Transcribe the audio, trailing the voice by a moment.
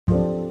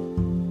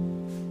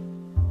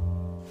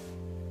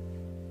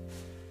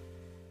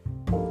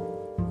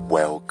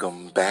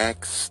Welcome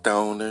back,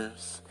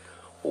 stoners.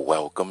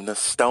 Welcome to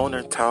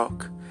Stoner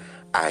Talk.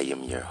 I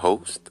am your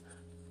host,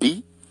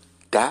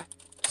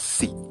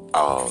 B.C.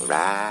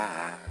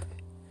 Alright.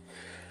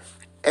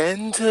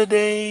 And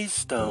today,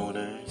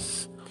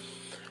 stoners,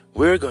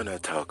 we're gonna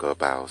talk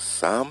about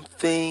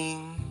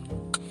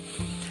something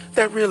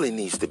that really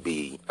needs to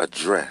be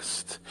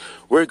addressed.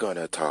 We're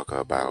gonna talk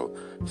about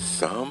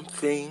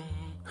something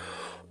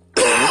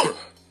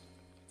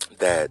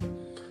that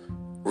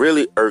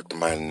really irked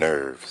my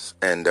nerves.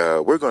 And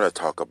we're going to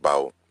talk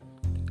about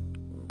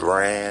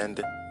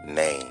brand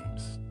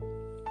names.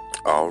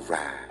 All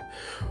right.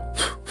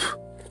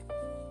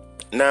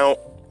 Now,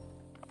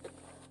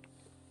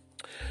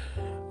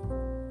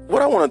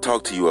 what I want to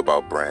talk to you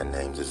about brand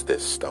names is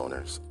this,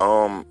 stoners.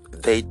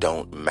 They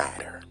don't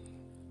matter.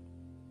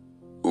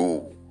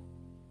 Ooh.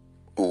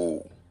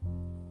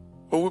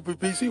 Oh, but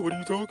BC, what are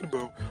you talking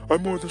about?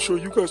 I'm more than sure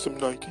you got some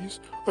Nikes.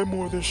 I'm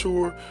more than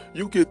sure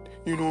you get,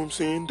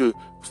 the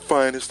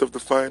finest of the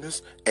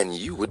finest. And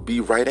you would be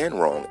right and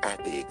wrong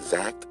at the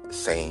exact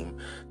same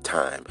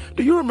time.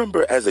 Do you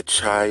remember as a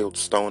child,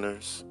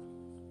 stoners?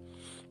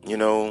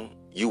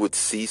 You would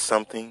see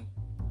something,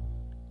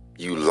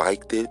 you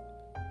liked it,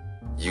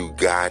 you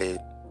got it,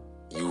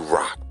 you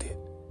rocked it.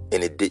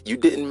 And you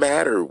didn't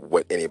matter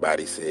what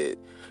anybody said.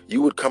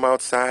 You would come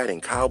outside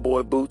in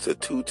cowboy boots, a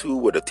tutu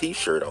with a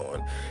t-shirt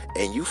on,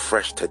 and you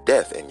fresh to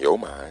death in your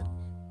mind.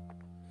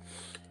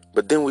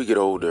 But then we get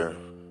older,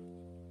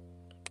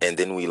 and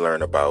then we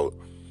learn about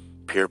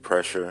peer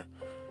pressure,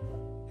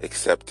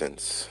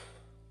 acceptance,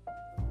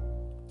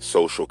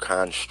 social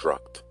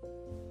construct.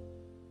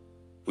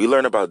 We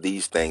learn about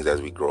these things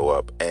as we grow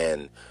up,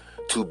 and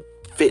to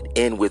fit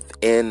in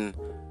within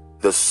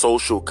the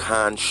social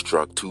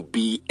construct, to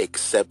be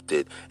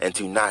accepted and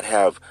to not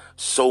have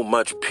so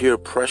much peer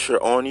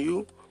pressure on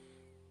you,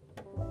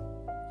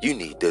 you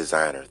need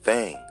designer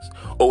things.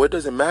 Oh, it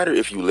doesn't matter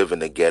if you live in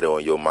the ghetto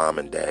and your mom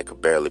and dad could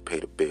barely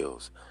pay the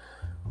bills.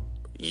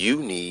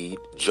 You need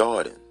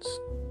Jordans.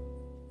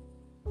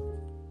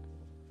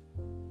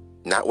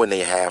 Not when they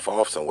half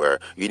off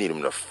somewhere. You need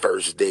them the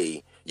first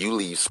day you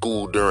leave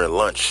school during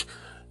lunch.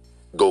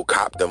 Go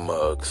cop them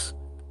mugs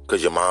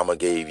because your mama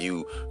gave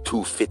you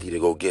 $250 to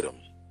go get them.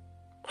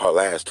 Her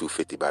last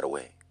 $250, by the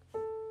way.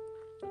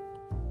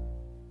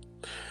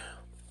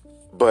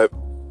 But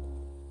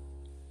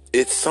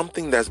it's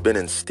something that's been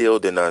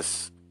instilled in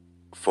us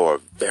for a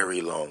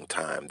very long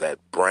time, that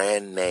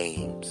brand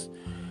names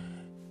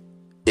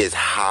is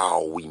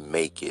how we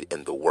make it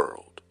in the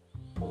world.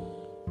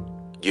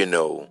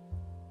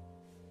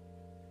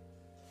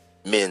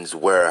 Men's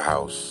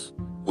Warehouse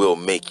will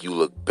make you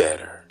look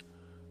better.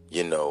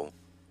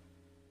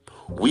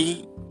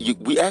 We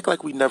act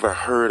like we never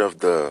heard of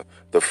the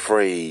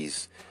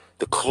phrase,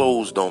 the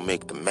clothes don't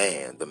make the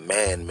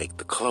man make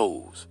the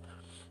clothes.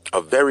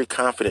 A very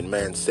confident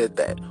man said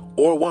that,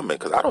 or woman,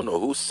 because I don't know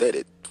who said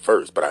it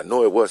first, but I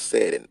know it was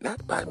said, and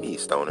not by me,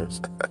 stoners.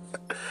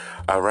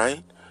 All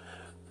right?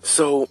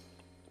 So,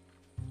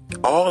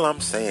 all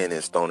I'm saying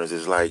is, stoners,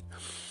 is like,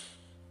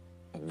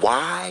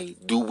 why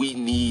do we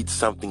need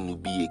something to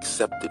be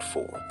accepted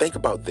for? Think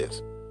about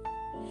this.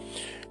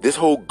 This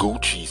whole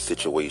Gucci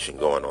situation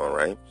going on,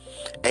 right?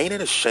 Ain't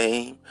it a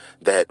shame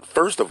that,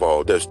 first of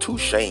all, there's two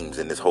shames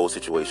in this whole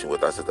situation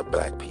with us as the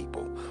black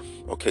people.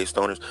 Okay,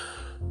 stoners?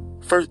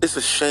 First, it's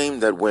a shame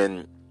that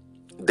when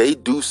they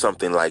do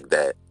something like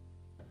that,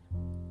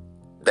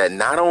 I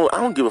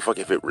don't give a fuck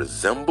if it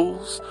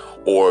resembles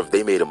or if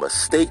they made a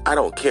mistake. I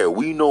don't care.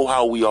 We know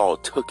how we all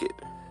took it.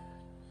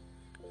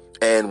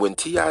 And when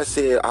T.I.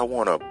 said, I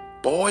want to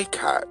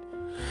boycott,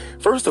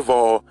 first of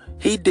all,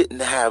 he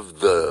didn't have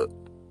the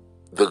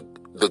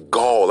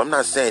gall. I'm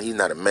not saying he's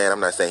not a man. I'm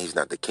not saying he's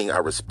not the king. I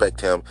respect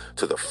him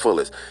to the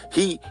fullest.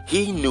 He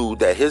knew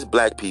that his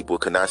black people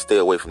could not stay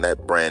away from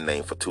that brand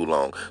name for too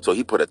long. So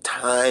he put a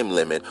time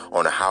limit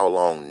on how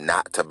long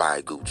not to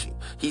buy Gucci.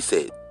 He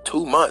said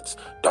 2 months,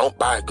 don't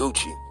buy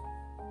Gucci.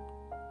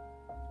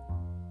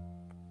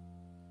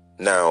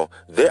 Now,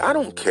 I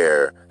don't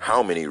care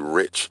how many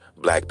rich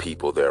black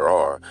people there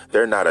are.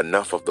 There are not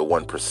enough of the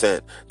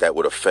 1% that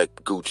would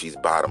affect Gucci's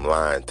bottom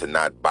line to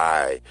not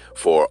buy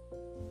for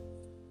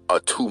a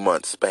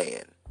 2-month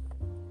span.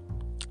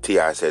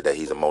 T.I. said that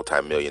he's a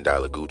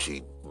multi-million-dollar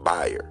Gucci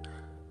buyer.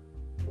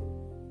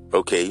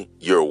 Okay,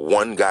 you're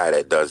one guy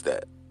that does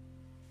that.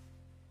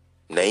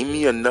 Name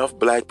me enough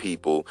black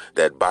people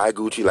that buy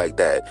Gucci like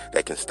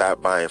that can stop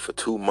buying for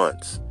 2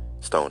 months,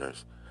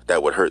 stoners,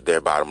 that would hurt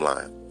their bottom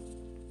line.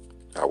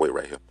 I'll wait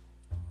right here.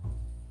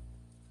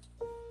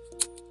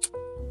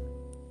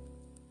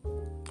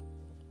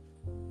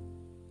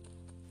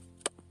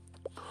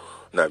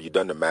 Now, if you've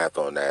done the math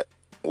on that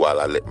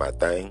while I lit my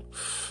thing,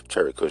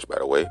 Cherry Kush, by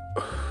the way,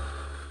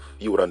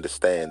 you would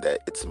understand that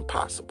it's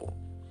impossible.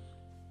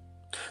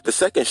 The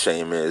second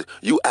shame is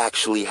you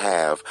actually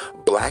have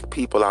black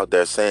people out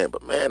there saying,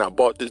 but man, I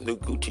bought this new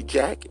Gucci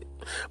jacket.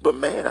 But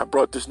man, I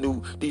brought these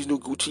new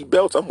Gucci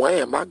belts. I'm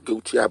wearing my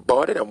Gucci. I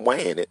bought it. I'm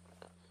wearing it.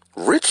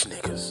 Rich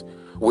niggas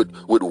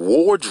with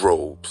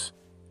wardrobes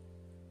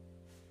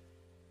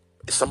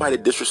somebody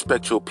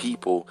disrespect your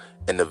people,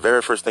 and the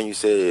very first thing you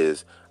say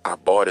is, I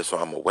bought it, so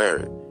I'm gonna wear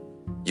it.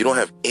 You don't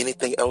have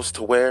anything else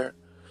to wear?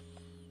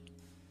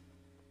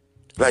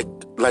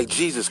 Like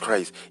Jesus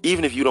Christ,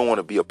 even if you don't want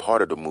to be a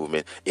part of the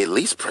movement, at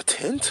least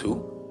pretend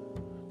to.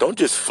 Don't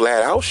just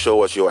flat out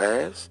show us your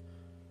ass.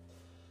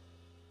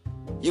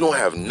 You don't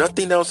have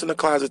nothing else in the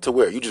closet to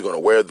wear. You're just going to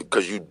wear it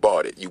because you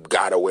bought it. You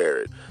got to wear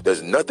it.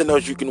 There's nothing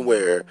else you can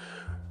wear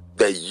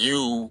that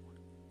you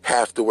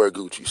have to wear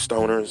Gucci.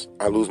 Stoners,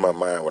 I lose my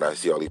mind when I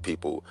see all these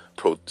people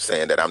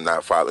saying that I'm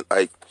not following.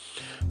 Like,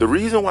 the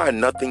reason why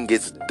nothing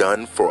gets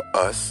done for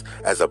us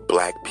as a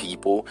black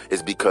people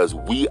is because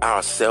we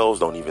ourselves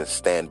don't even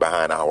stand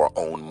behind our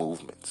own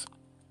movements.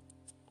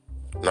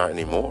 Not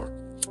anymore.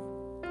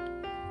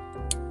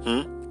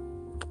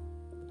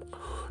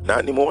 Not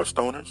anymore,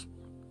 stoners.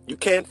 You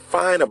can't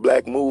find a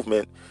black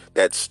movement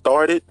that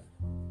started,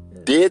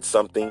 did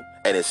something,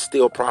 and is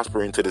still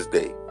prospering to this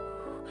day.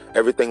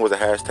 Everything was a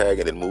hashtag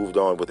and it moved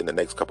on within the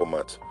next couple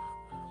months.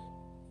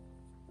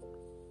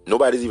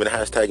 Nobody's even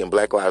hashtagging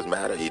Black Lives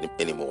Matter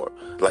anymore.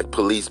 Like,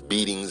 police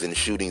beatings and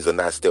shootings are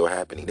not still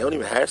happening. They don't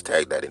even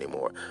hashtag that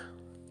anymore.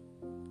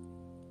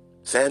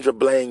 Sandra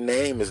Bland's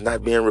name is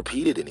not being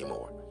repeated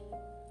anymore.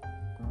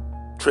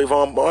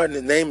 Trayvon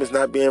Martin's name is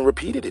not being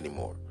repeated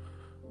anymore.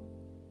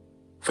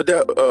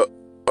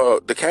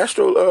 The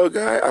Castro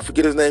guy, I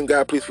forget his name,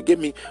 God, please forgive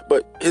me,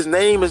 but his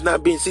name is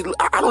not being,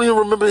 I don't even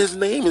remember his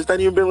name. It's not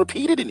even being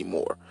repeated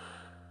anymore.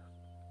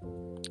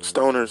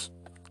 Stoners,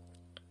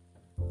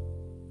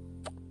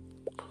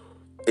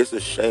 it's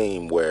a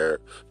shame where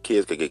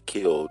kids could get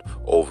killed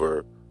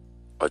over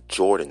a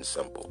Jordan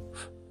symbol.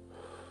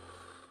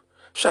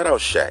 Shout out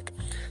Shaq.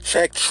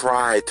 Shaq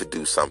tried to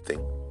do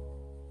something,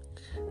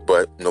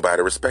 but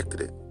nobody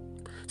respected it.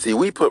 See,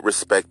 we put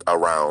respect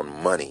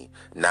around money,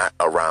 not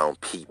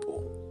around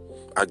people.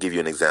 I'll give you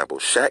an example.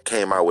 Shaq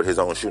came out with his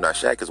own shoe. Now,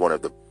 Shaq is one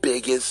of the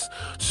biggest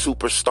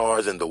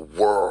superstars in the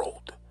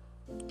world.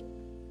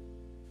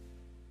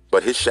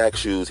 But his Shaq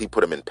shoes, he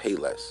put them in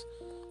Payless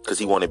because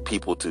he wanted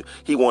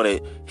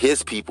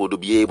his people to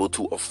be able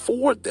to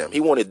afford them. He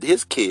wanted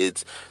his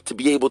kids to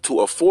be able to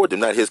afford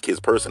them. Not his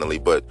kids personally,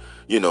 but,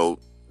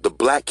 the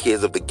black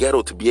kids of the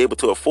ghetto to be able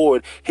to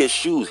afford his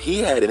shoes. He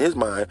had in his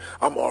mind,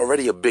 I'm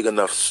already a big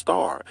enough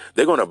star.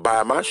 They're going to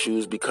buy my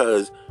shoes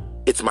because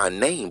it's my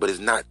name, but it's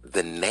not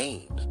the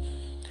name.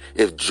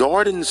 If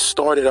Jordan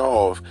started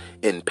off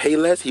in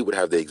Payless, he would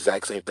have the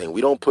exact same thing.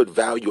 We don't put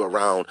value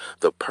around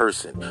the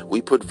person.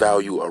 We put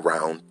value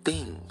around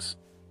things.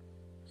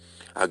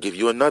 I'll give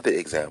you another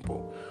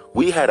example.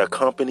 We had a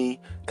company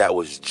that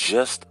was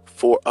just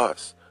for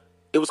us.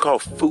 It was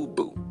called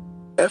FUBU.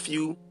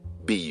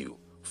 F-U-B-U.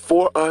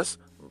 For us,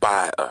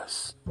 by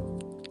us.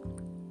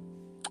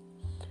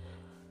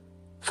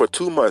 For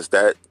 2 months,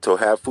 to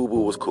have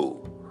FUBU was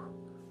cool.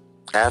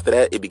 After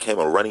that, it became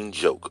a running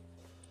joke.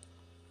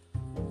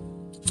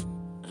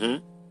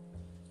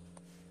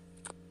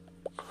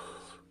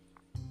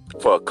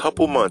 For a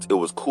couple months, it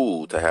was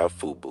cool to have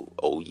FUBU.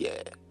 Oh,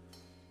 yeah.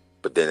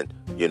 But then,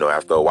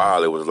 after a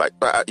while, it was like,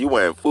 you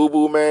wearing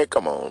FUBU, man?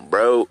 Come on,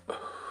 bro.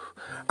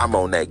 I'm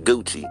on that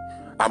Gucci.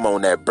 I'm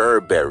on that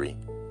Burberry.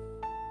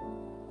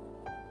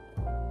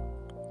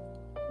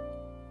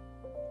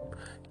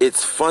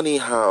 It's funny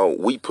how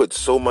we put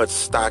so much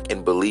stock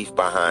and belief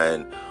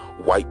behind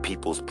white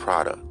people's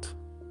product.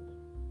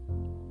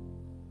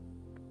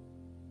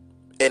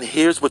 And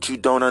here's what you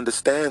don't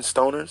understand,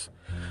 stoners.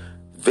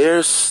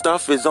 Their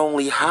stuff is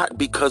only hot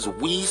because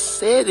we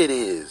said it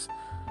is.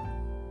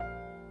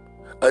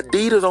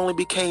 Adidas only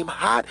became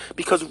hot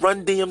because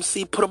Run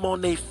DMC put them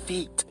on their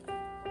feet.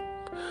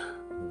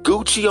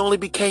 Gucci only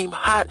became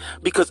hot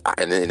because,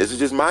 and this is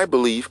just my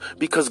belief,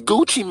 because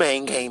Gucci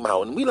Mane came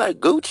out, and we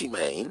like Gucci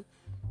Mane.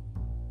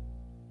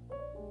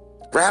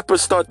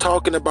 Rappers start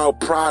talking about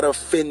Prada,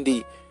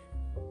 Fendi.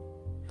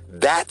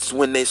 That's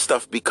when their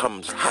stuff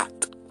becomes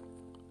hot.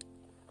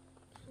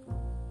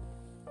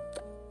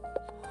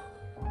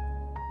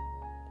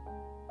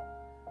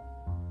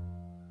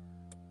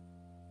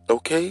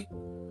 Okay?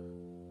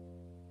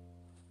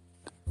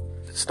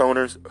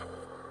 Stoners,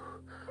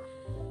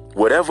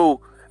 whatever,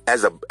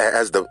 as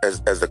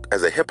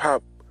a hip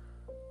hop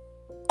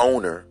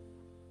owner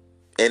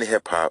in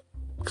hip hop,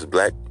 because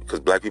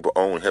black people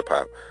own hip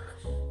hop,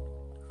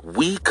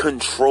 we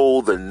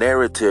control the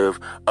narrative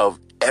of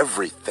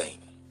everything.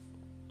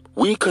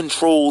 We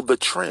control the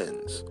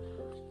trends.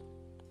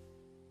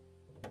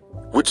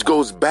 Which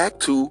goes back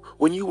to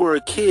when you were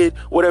a kid,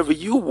 whatever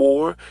you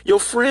wore, your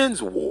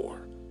friends wore.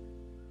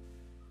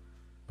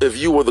 If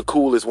you were the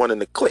coolest one in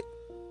the clique,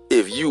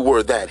 if you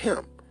were that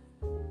him,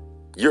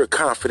 your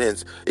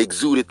confidence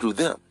exuded through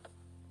them.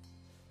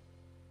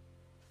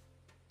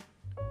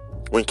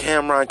 When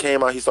Cameron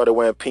came out, he started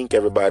wearing pink.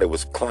 Everybody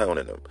was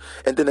clowning him.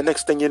 And then the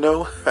next thing you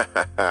know,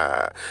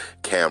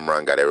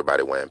 Cameron got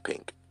everybody wearing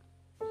pink.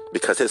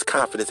 Because his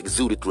confidence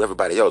exuded through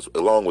everybody else,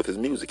 along with his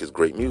music, his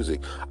great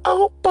music.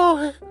 Oh,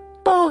 boy,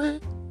 boy,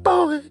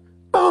 boy,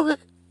 boy.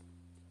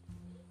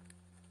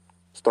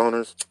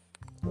 Stoners,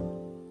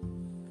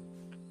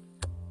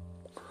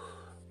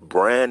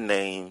 brand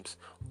names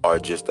are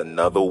just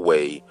another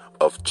way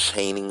of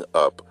chaining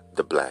up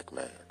the black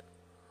man.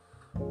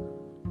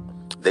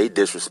 They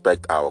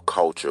disrespect our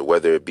culture,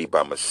 whether it be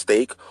by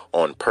mistake,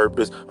 on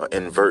purpose, or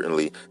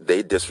inadvertently.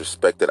 They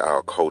disrespected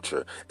our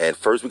culture. And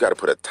first, we got to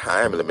put a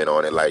time limit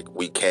on it. Like,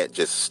 we can't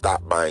just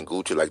stop buying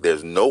Gucci. Like,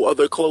 there's no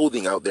other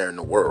clothing out there in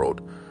the world.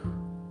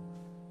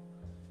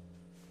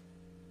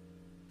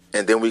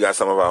 And then we got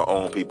some of our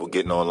own people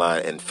getting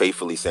online and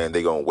faithfully saying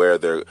they're going to wear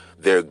their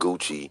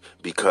Gucci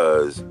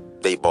because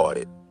they bought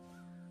it.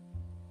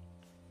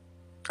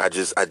 I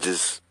just...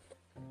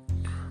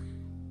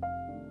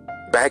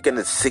 Back in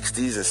the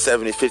 60s and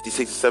 70s,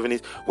 50s, 60s,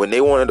 70s, when they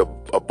wanted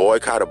a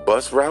boycott a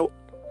bus route,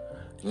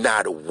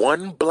 not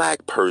one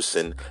black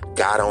person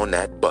got on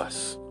that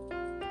bus.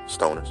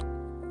 Stoners.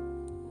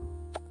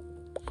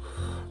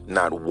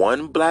 Not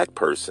one black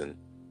person,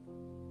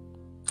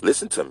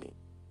 listen to me,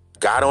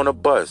 got on a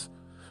bus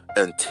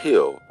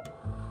until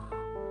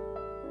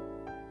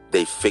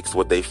they fixed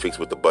what they fixed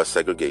with the bus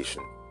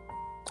segregation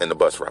and the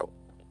bus route.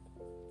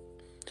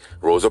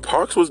 Rosa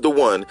Parks was the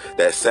one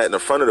that sat in the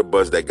front of the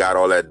bus that got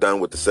all that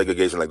done with the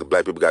segregation, like the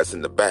black people got to sit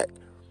in the back.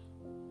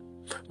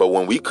 But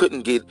when we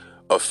couldn't get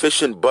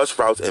efficient bus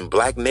routes in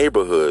black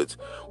neighborhoods,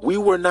 we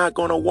were not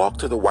going to walk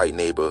to the white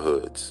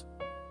neighborhoods.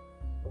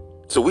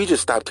 So we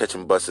just stopped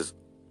catching buses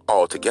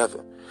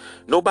altogether.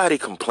 Nobody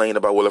complained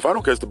about, well, if I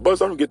don't catch the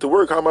bus, I don't get to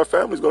work. How my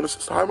family's going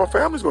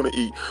to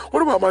eat?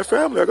 What about my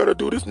family? I got to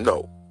do this.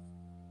 No.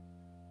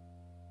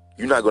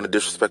 You're not going to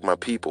disrespect my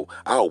people.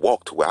 I'll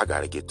walk to where I got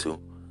to get to.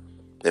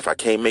 If I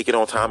can't make it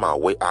on time, I'll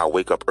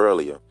wake up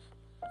earlier.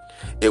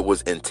 It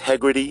was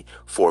integrity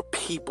for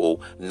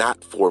people,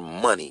 not for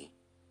money.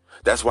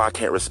 That's why I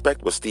can't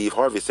respect what Steve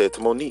Harvey said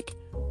to Monique.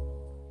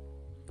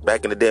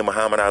 Back in the day,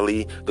 Muhammad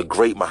Ali, the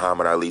great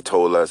Muhammad Ali,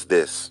 told us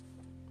this: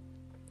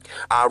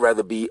 I'd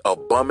rather be a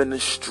bum in the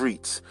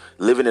streets,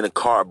 living in a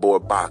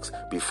cardboard box,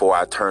 before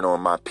I turn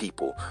on my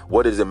people.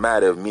 What does it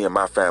matter if me and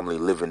my family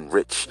living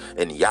rich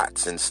in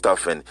yachts and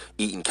stuff and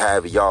eating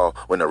caviar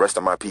when the rest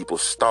of my people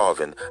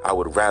starving? I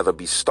would rather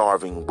be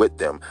starving with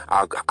them.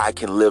 I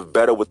can live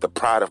better with the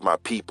pride of my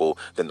people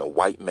than the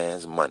white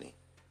man's money.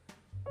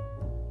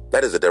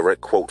 That is a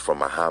direct quote from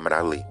Muhammad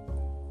Ali.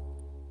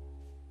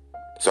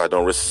 So I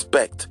don't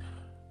respect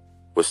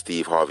what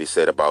Steve Harvey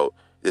said about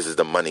this is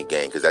the money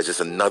game, because that's just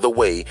another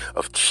way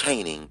of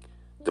chaining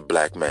the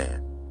black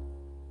man.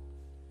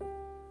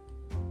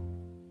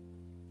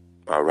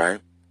 All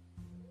right?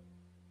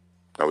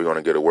 Now we're going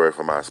to get a word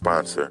from our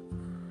sponsor.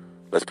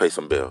 Let's pay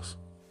some bills.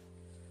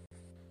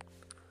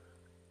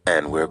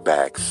 And we're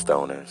back,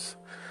 stoners.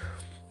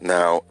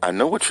 Now, I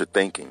know what you're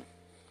thinking.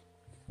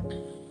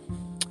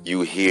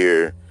 You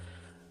hear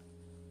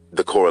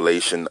the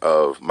correlation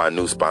of my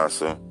new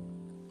sponsor,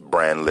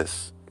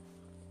 Brandless.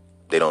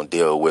 They don't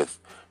deal with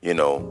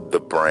the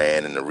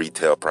brand and the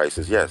retail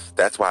prices. Yes,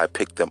 that's why I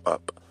picked them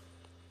up.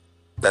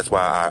 That's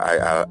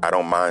why I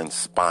don't mind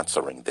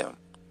sponsoring them.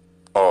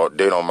 Or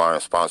they don't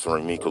mind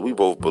sponsoring me, because we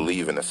both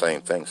believe in the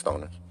same thing,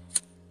 stoners.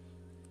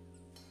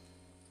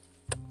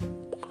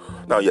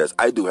 Now, yes,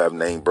 I do have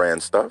name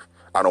brand stuff.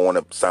 I don't want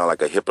to sound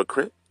like a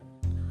hypocrite.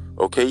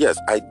 Okay, yes,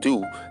 I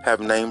do have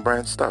name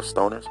brand stuff,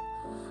 stoners.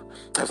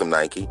 I have some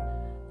Nike.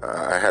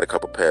 I had a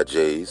couple pair of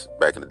J's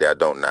back in the day. I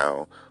don't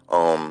now.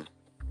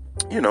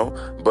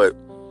 But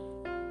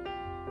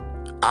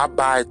I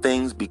buy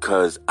things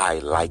because I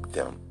like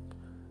them,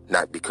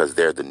 not because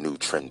they're the new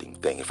trending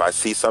thing. If I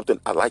see something,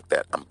 I like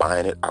that. I'm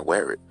buying it. I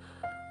wear it.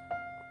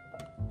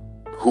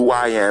 Who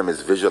I am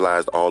is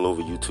visualized all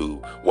over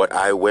YouTube. What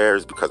I wear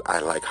is because I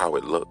like how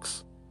it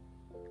looks.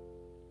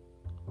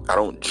 I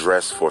don't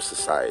dress for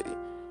society.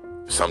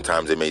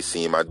 Sometimes it may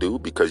seem I do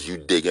because you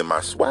digging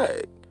my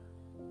swag.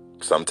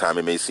 Sometimes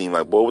it may seem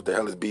like, boy, what the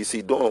hell is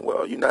BC doing?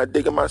 Well, you're not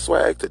digging my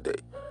swag today.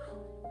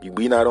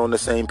 We not on the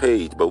same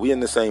page, but we in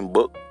the same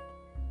book.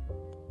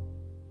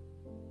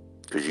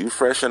 Because you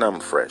fresh and I'm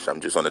fresh.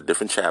 I'm just on a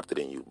different chapter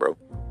than you, bro.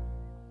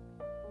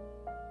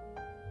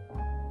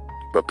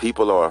 But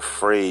people are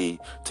afraid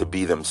to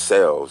be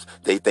themselves.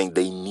 They think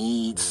they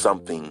need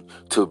something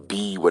to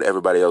be what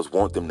everybody else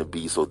wants them to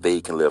be so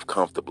they can live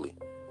comfortably.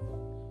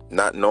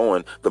 Not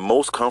knowing the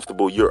most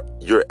comfortable you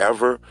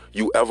ever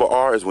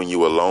are is when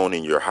you're alone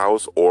in your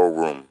house or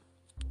room.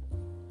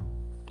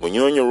 When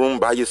you're in your room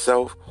by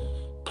yourself,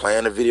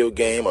 playing a video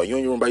game, or you're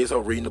in your room by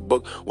yourself reading a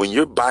book, when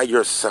you're by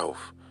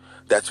yourself,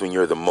 that's when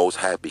you're the most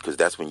happy, because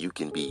that's when you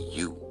can be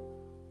you.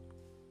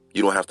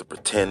 You don't have to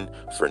pretend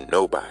for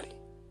nobody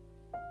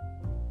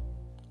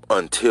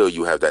until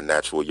you have that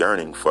natural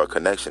yearning for a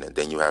connection. And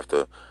then you have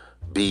to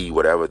be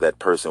whatever that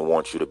person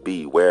wants you to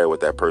be, wear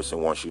what that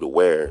person wants you to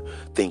wear,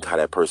 think how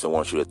that person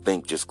wants you to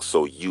think, just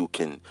so you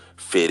can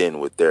fit in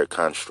with their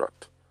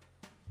construct.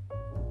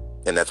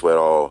 And that's what it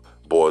all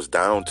boils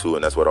down to,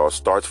 and that's what it all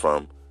starts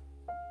from: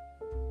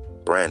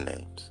 brand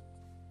names.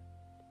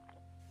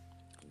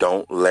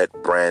 Don't let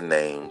brand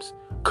names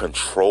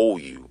control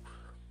you,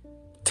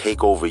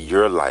 take over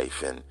your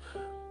life, and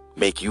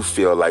make you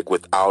feel like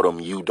without them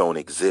you don't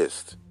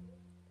exist.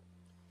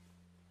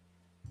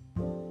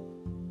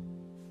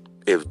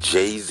 If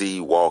Jay-Z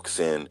walks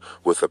in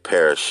with a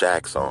pair of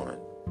Shaqs on,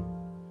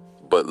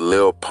 but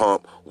Lil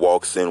Pump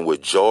walks in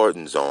with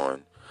Jordans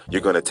on,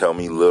 you're going to tell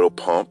me Lil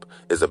Pump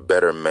is a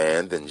better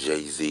man than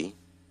Jay-Z?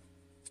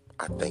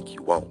 I think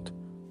you won't.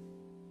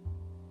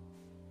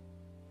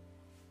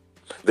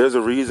 There's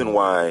a reason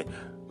why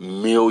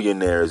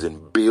millionaires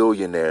and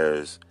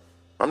billionaires,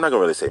 I'm not going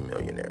to really say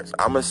millionaires,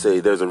 I'm going to say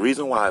there's a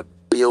reason why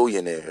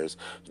billionaires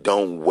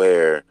don't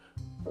wear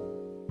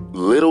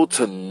little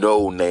to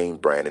no name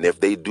brand. And if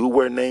they do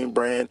wear name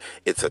brand,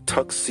 it's a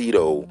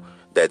tuxedo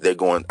that they're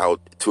going out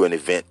to an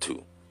event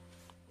to.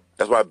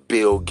 That's why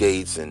Bill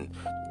Gates and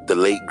the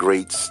late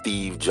great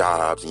Steve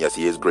Jobs, and yes,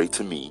 he is great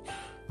to me,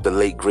 the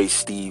late great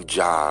Steve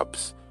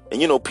Jobs,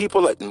 and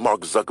people like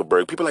Mark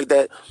Zuckerberg, people like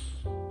that,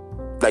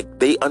 like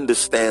they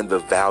understand the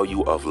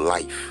value of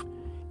life,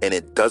 and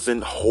it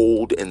doesn't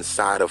hold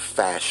inside of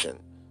fashion.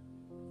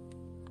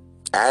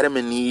 Adam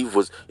and Eve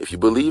was, if you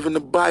believe in the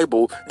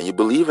Bible and you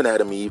believe in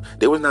Adam and Eve,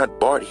 they was not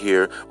brought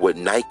here with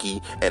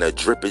Nike and a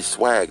drippy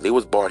swag. They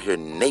was brought here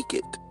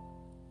naked.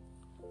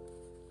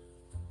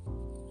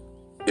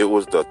 It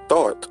was the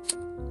thought.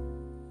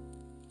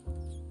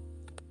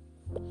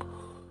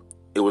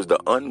 It was the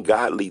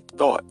ungodly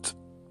thought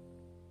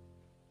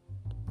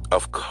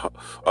of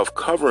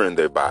covering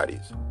their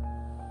bodies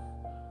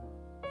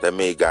that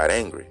made God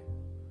angry.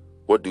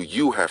 What do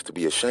you have to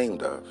be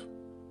ashamed of?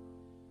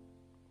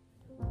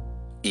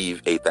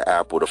 Eve ate the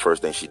apple. The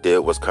first thing she did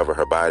was cover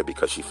her body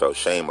because she felt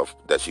shame of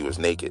that she was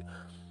naked.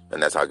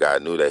 And that's how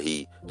God knew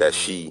that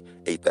she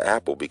ate the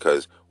apple,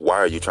 because why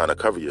are you trying to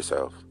cover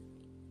yourself?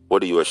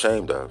 What are you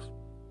ashamed of?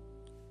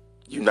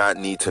 You not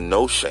need to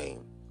know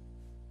shame.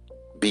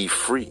 Be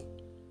free.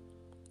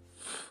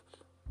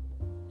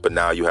 But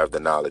now you have the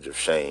knowledge of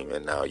shame,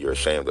 and now you're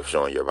ashamed of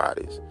showing your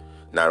bodies.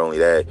 Not only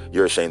that,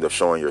 you're ashamed of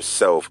showing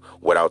yourself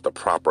without the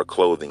proper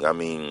clothing. I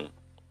mean,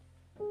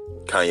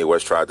 Kanye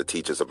West tried to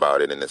teach us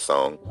about it in his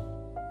song,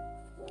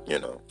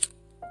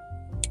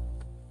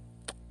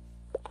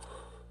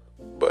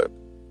 But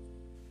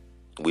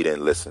we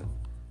didn't listen,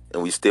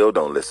 and we still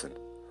don't listen.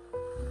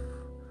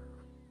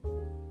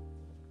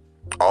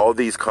 All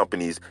these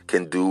companies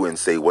can do and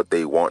say what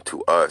they want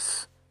to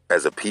us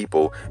as a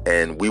people,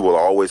 and we will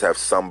always have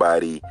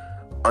somebody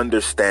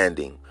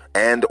understanding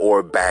and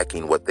or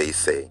backing what they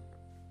say.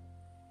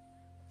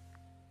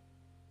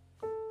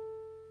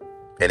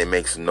 And it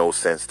makes no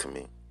sense to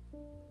me.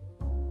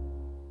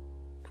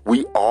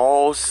 We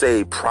all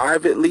say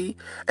privately,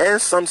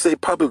 and some say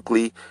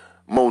publicly,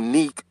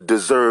 Monique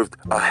deserved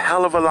a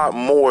hell of a lot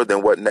more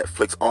than what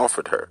Netflix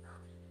offered her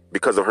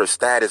because of her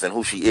status and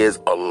who she is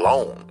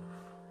alone.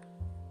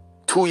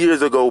 2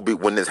 years ago,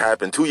 when this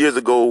happened, 2 years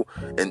ago,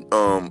 and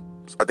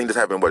I think this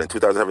happened, in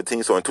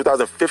 2017? So in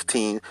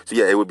 2015, so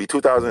yeah, it would be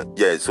 2000,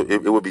 yeah, so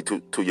it would be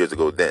two years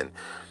ago then.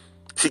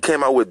 She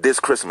came out with This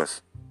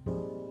Christmas.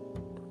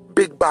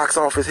 Big box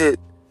office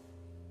hit.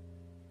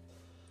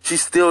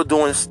 She's still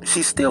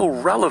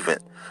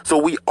relevant. So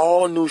we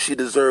all knew she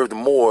deserved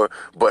more,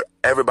 but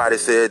everybody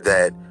said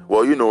that,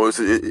 well,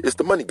 it's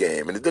the money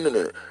game.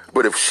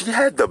 But if she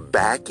had the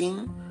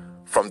backing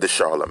from the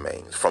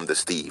Charlemagnes, from the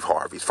Steve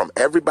Harveys, from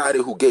everybody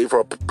who gave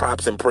her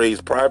props and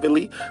praise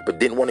privately, but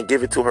didn't want to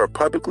give it to her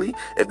publicly,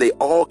 if they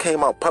all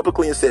came out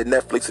publicly and said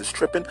Netflix is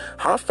tripping,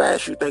 how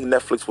fast you think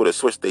Netflix would have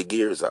switched their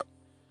gears up?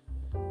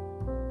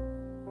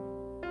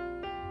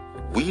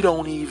 We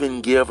don't even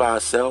give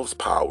ourselves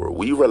power.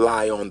 We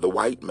rely on the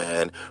white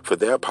man for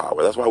their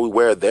power. That's why we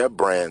wear their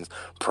brands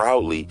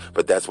proudly,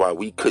 but that's why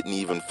we couldn't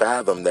even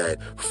fathom that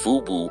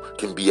FUBU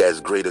can be as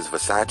great as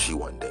Versace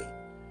one day.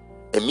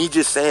 And me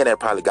just saying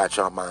that probably got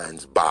your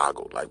minds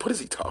boggled. Like, what is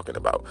he talking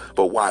about?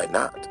 But why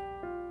not?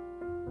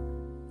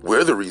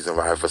 We're the reason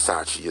why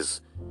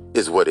Versace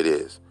is what it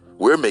is.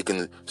 We're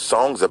making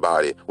songs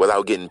about it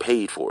without getting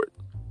paid for it.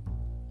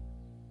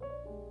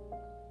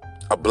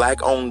 A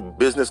black-owned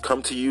business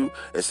come to you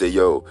and say,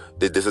 yo,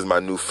 this is my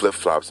new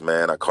flip-flops,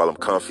 man. I call them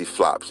comfy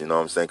flops, you know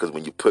what I'm saying? Because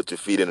when you put your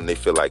feet in them, they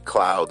feel like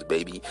clouds,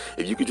 baby.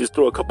 If you could just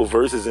throw a couple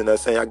verses in there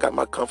saying, I got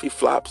my comfy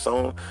flops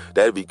on,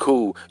 that'd be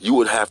cool. You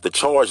would have to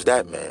charge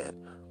that, man.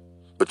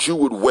 But you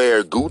would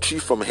wear Gucci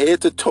from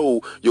head to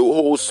toe. Your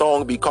whole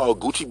song be called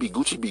Gucci Be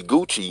Gucci Be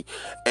Gucci,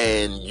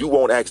 and you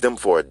won't ask them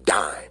for a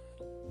dime.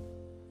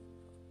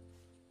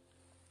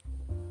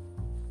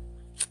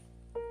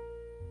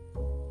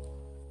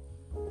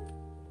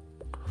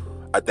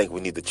 I think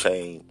we need to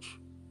change.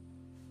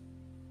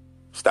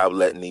 Stop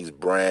letting these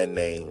brand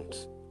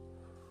names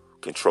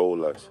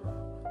control us.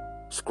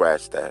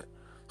 Scratch that.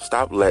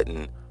 Stop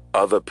letting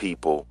other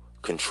people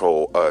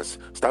control us.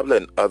 Stop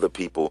letting other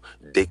people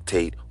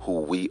dictate who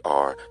we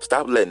are.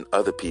 Stop letting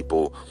other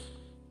people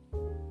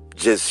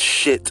just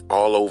shit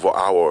all over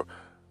our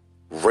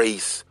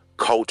race,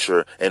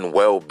 culture, and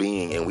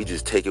well-being, and we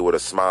just take it with a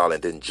smile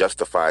and then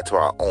justify it to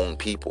our own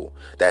people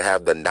that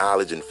have the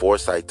knowledge and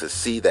foresight to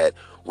see that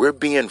we're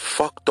being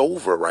fucked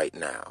over right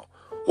now.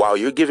 While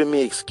you're giving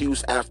me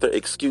excuse after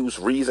excuse,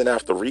 reason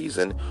after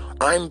reason,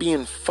 I'm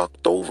being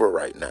fucked over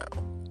right now.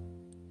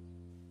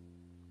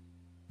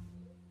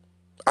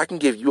 I can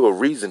give you a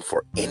reason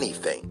for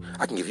anything.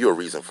 I can give you a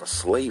reason for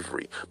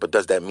slavery. But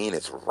does that mean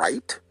it's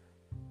right?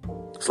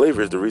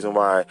 Slavery is the reason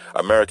why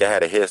America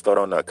had a head start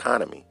on the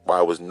economy, why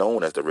it was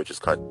known as the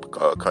richest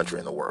country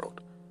in the world.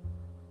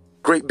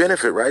 Great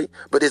benefit, right?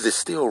 But is it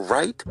still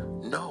right?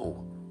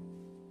 No.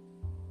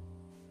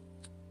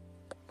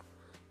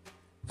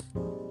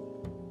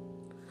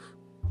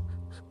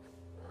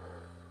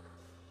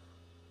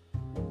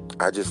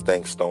 I just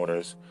think,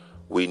 stoners,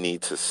 we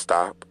need to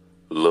stop,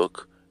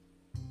 look,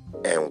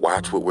 and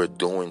watch what we're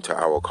doing to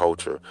our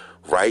culture.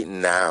 Right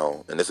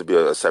now, and this will be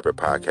a separate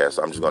podcast,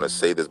 so I'm just going to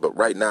say this, but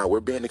right now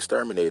we're being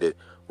exterminated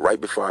right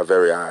before our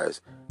very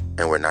eyes,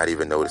 and we're not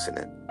even noticing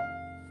it.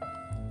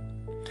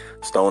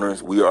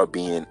 Stoners, we are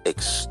being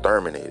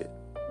exterminated.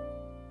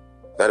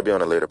 That'll be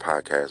on a later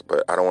podcast,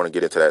 but I don't want to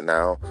get into that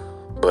now.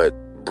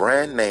 But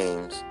brand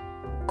names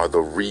are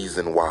the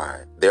reason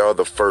why. They are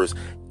the first,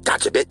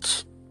 gotcha,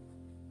 bitch.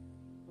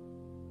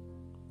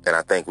 And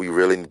I think we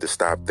really need to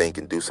stop, think,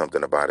 and do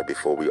something about it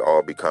before we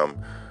all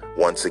become,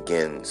 once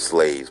again,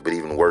 slaves, but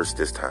even worse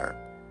this time.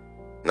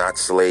 Not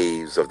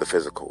slaves of the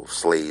physical,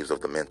 slaves of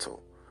the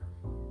mental.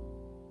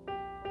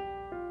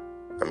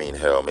 I mean,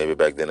 hell, maybe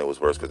back then it was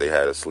worse because they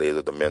had a slaves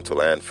of the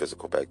mental and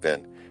physical back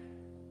then.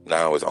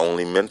 Now it's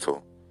only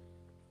mental.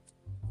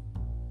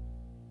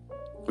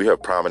 We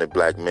have prominent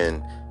black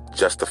men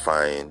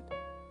justifying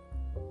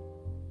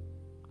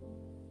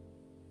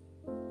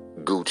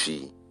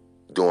Gucci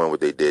doing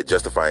what they did,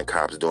 justifying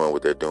cops doing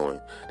what they're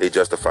doing. They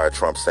justify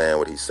Trump saying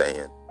what he's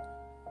saying.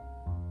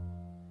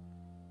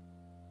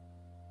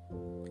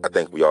 I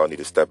think we all need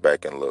to step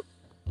back and look.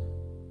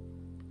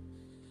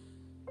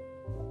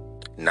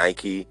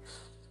 Nike,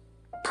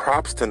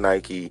 props to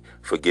Nike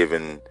for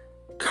giving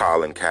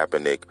Colin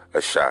Kaepernick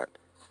a shot.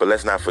 But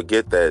let's not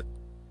forget that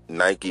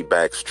Nike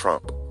backs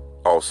Trump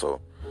also.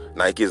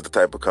 Nike is the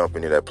type of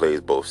company that plays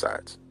both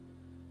sides.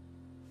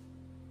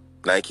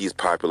 Nike is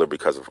popular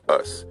because of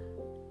us.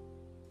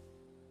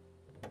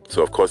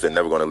 So, of course, they're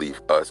never going to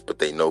leave us, but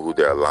they know who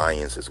their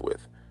alliance is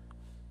with.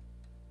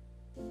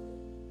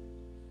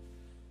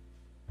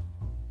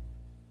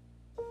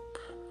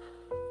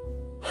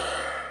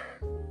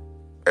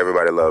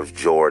 Everybody loves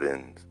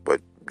Jordan,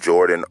 but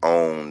Jordan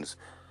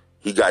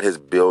he got his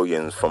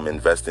billions from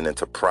investing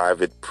into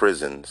private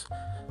prisons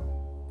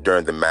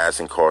during the mass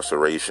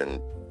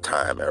incarceration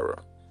time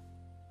era.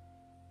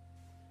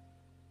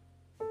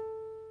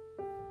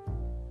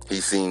 He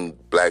seen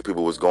black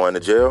people was going to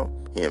jail.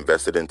 He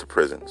invested into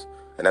prisons.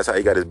 And that's how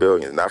he got his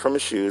billions. Not from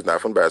his shoes, not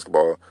from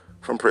basketball,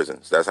 from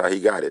prisons. That's how he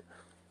got it.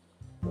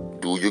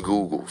 Do your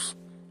Googles.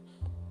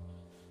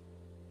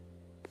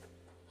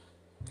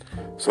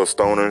 So,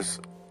 stoners,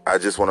 I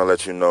just want to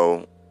let you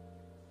know,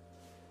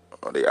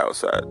 on the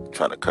outside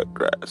trying to cut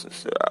grass and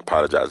shit. I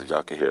apologize if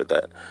y'all can hear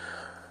that.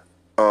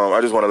 I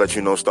just want to let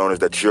you know, stoners,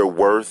 that your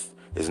worth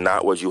is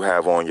not what you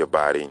have on your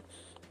body,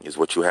 it's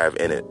what you have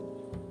in it.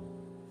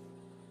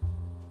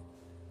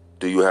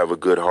 Do you have a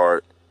good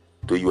heart?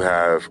 Do you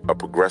have a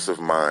progressive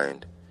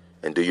mind?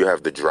 And do you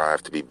have the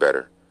drive to be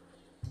better?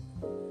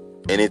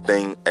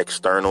 Anything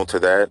external to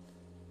that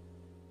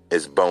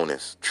is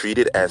bonus. Treat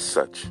it as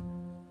such.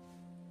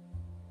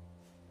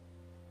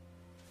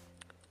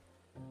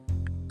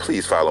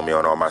 Please follow me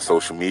on all my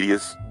social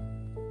medias.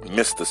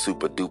 Mr.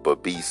 Super Duper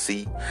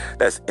BC.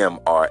 That's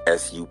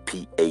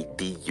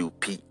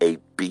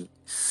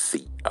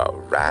MrSupADUPABC. All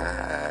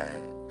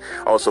right.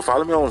 Also,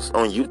 follow me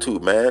on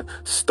YouTube, man.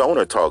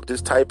 Stoner Talk.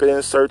 Just type it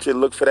in, search it,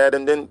 look for that,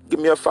 and then give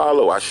me a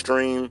follow. I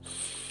stream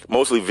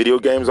mostly video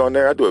games on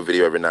there. I do a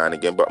video every now and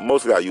again, but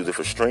mostly I use it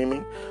for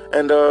streaming.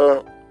 And,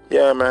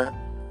 yeah, man.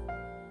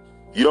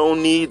 You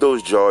don't need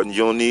those Jordans.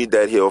 You don't need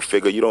that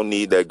Hilfiger. You don't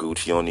need that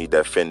Gucci. You don't need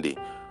that Fendi.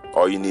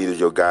 All you need is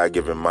your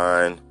God-given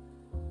mind,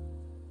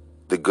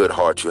 the good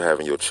heart you have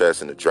in your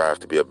chest, and the drive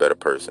to be a better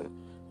person.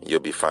 You'll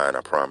be fine,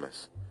 I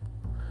promise.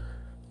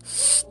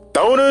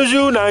 Stoners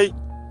unite!